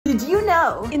Did you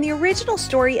know? In the original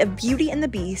story of Beauty and the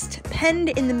Beast, penned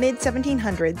in the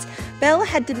mid-1700s, Belle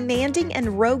had demanding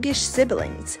and roguish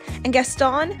siblings, and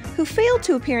Gaston, who failed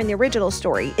to appear in the original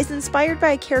story, is inspired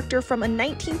by a character from a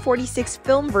 1946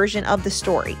 film version of the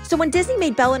story. So when Disney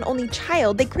made Belle an only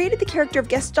child, they created the character of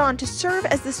Gaston to serve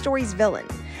as the story's villain.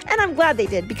 And I'm glad they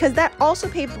did, because that also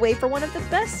paved the way for one of the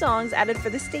best songs added for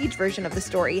the stage version of the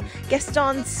story,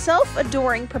 Gaston's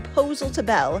self-adoring proposal to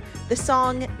Belle, the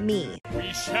song Me.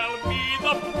 We shall be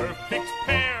the perfect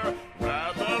pair.